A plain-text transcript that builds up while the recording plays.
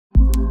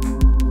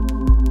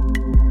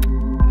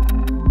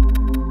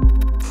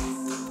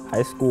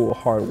High school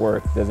hard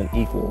work doesn't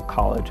equal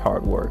college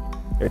hard work.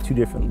 They're two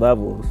different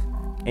levels,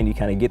 and you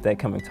kind of get that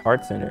coming to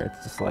ArtCenter.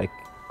 It's just like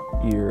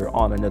you're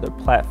on another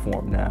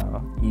platform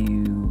now.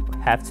 You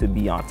have to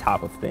be on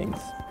top of things.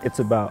 It's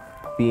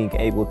about being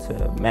able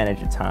to manage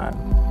your time.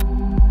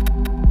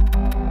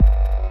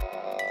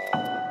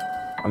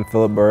 I'm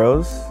Phillip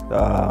Burrows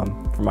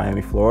from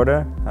Miami,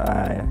 Florida.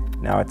 I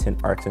now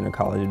attend ArtCenter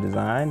College of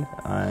Design.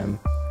 I'm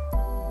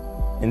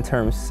in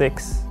term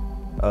 6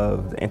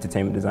 of the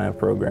entertainment design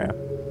program.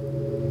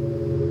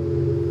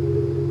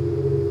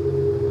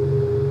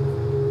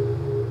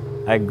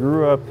 I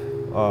grew up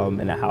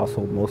in a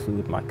household mostly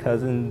with my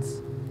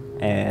cousins,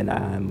 and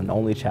I'm an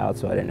only child,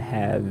 so I didn't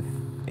have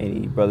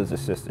any brothers or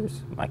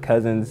sisters. My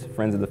cousins,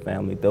 friends of the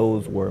family,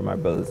 those were my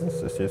brothers and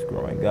sisters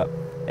growing up.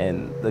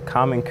 And the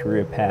common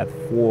career path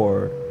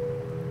for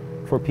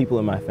people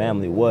in my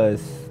family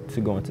was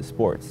to go into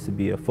sports, to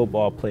be a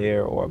football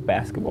player or a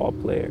basketball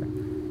player.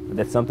 But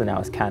that's something I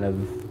was kind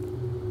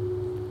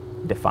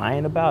of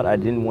defiant about. I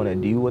didn't want to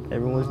do what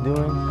everyone was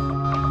doing.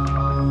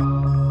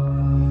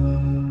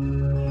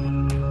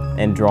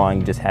 And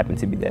drawing just happened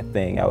to be that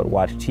thing. I would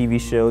watch TV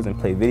shows and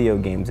play video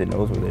games, and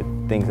those were the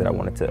things that I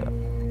wanted to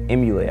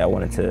emulate. I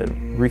wanted to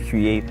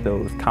recreate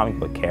those comic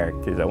book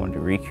characters. I wanted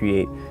to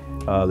recreate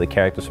the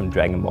characters from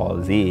Dragon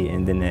Ball Z,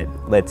 and then that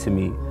led to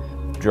me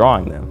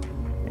drawing them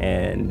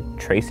and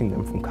tracing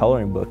them from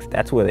coloring books.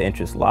 That's where the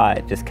interest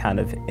lied, just kind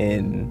of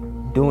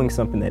in doing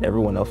something that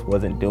everyone else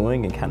wasn't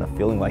doing and kind of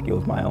feeling like it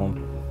was my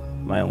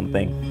own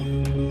thing.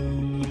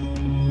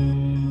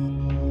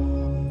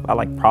 I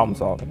like problem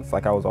solving. It's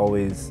like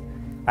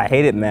I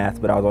hated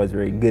math, but I was always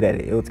very good at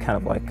it. It was kind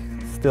of like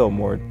still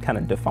more kind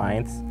of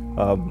defiance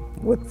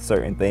with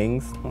certain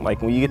things.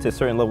 Like when you get to a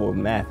certain level of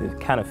math, it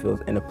kind of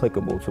feels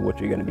inapplicable to what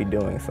you're going to be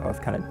doing. So I was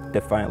kind of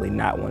defiantly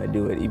not want to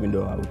do it, even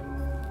though I would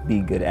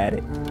be good at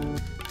it.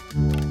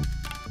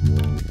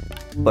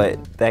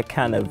 But that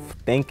kind of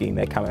thinking,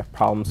 that kind of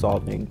problem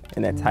solving,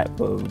 and that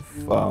type of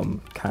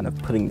kind of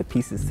putting the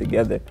pieces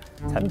together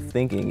type of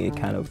thinking, it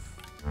kind of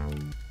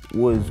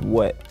was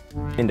what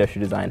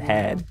industrial design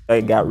had.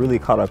 I got really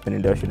caught up in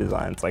industrial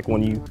design. It's like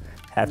when you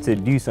have to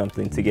do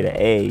something to get an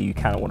A, you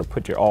kind of want to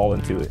put your all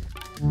into it.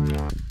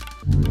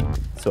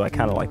 So I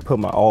kind of like put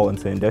my all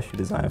into industrial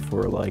design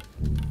for like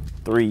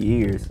 3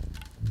 years,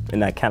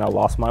 and I kind of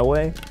lost my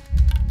way.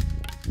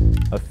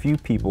 A few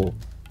people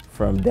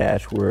from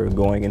Dash were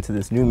going into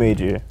this new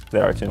major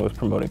that ArtCenter was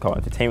promoting called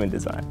entertainment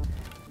design.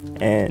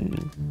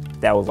 And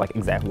that was like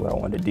exactly what I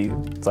wanted to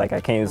do. It's like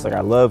I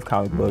love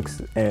comic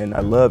books and I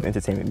love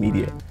entertainment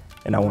media.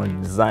 And I wanted to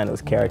design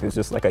those characters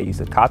just like I used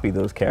to copy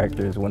those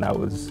characters when I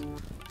was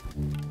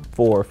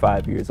 4 or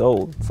 5 years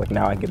old. It's like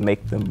now I can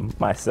make them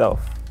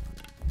myself.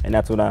 And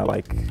that's when I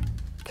like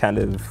kind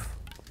of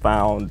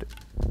found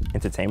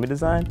entertainment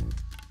design.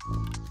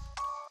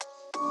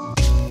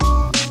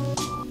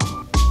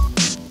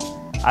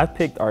 I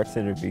picked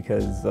ArtCenter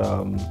because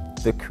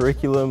the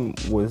curriculum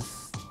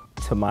was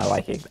to my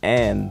liking,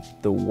 and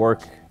the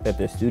work that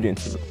their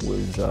students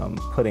was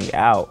putting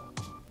out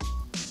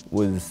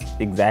was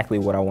exactly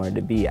what I wanted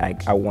to be.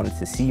 I wanted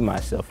to see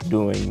myself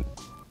doing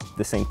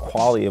the same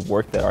quality of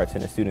work that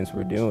ArtCenter students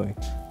were doing.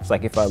 It's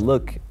like if I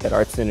look at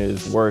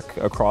ArtCenter's work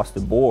across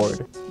the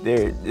board,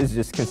 there is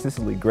just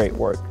consistently great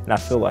work. And I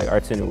feel like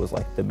ArtCenter was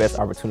like the best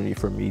opportunity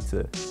for me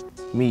to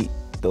meet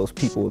those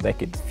people that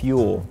could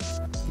fuel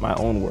my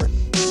own work.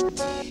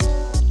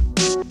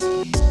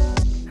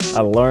 I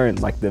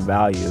learned like the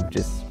value of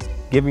just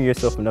giving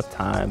yourself enough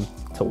time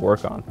to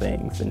work on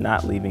things and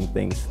not leaving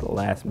things to the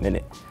last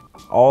minute.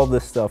 All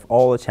this stuff,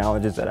 all the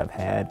challenges that I've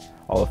had,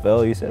 all the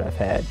failures that I've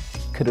had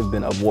could have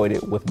been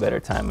avoided with better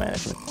time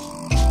management.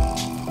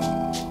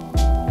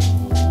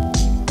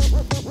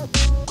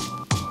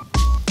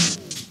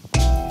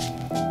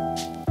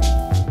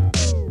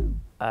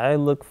 I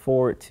look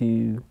forward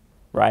to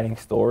writing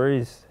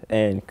stories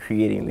and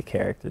creating the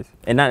characters,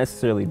 and not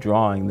necessarily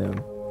drawing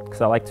them,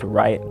 because I like to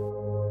write.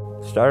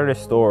 Started a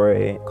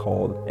story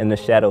called In the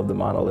Shadow of the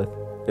Monolith.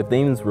 The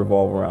themes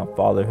revolve around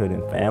fatherhood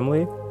and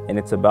family, and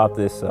it's about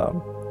this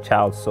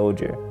child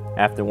soldier.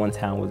 After one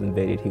town was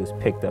invaded, he was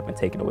picked up and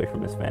taken away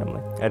from his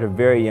family at a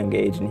very young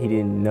age, and he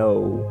didn't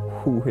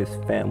know who his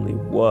family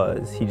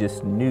was. He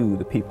just knew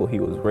the people he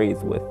was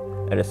raised with.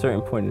 At a certain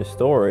point in the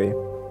story,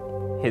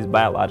 his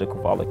biological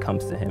father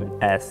comes to him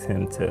and asks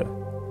him to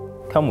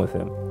come with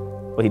him,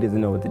 but he doesn't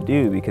know what to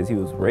do because he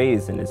was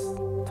raised in this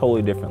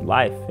totally different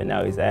life, and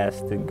now he's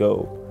asked to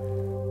go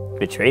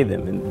betray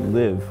them and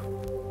live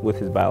with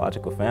his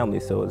biological family.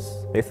 So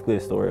it's basically a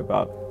story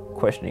about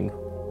questioning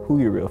who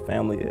your real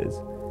family is.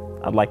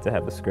 I'd like to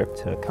have a script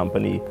to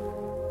accompany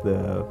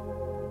the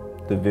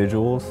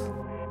visuals.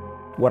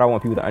 What I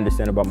want people to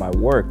understand about my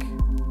work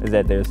is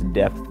that there's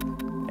depth,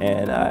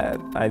 and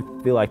I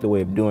feel like the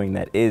way of doing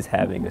that is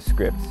having a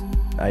script.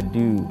 I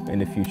do in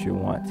the future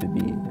want to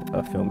be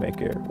a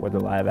filmmaker, whether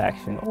live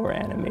action or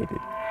animated.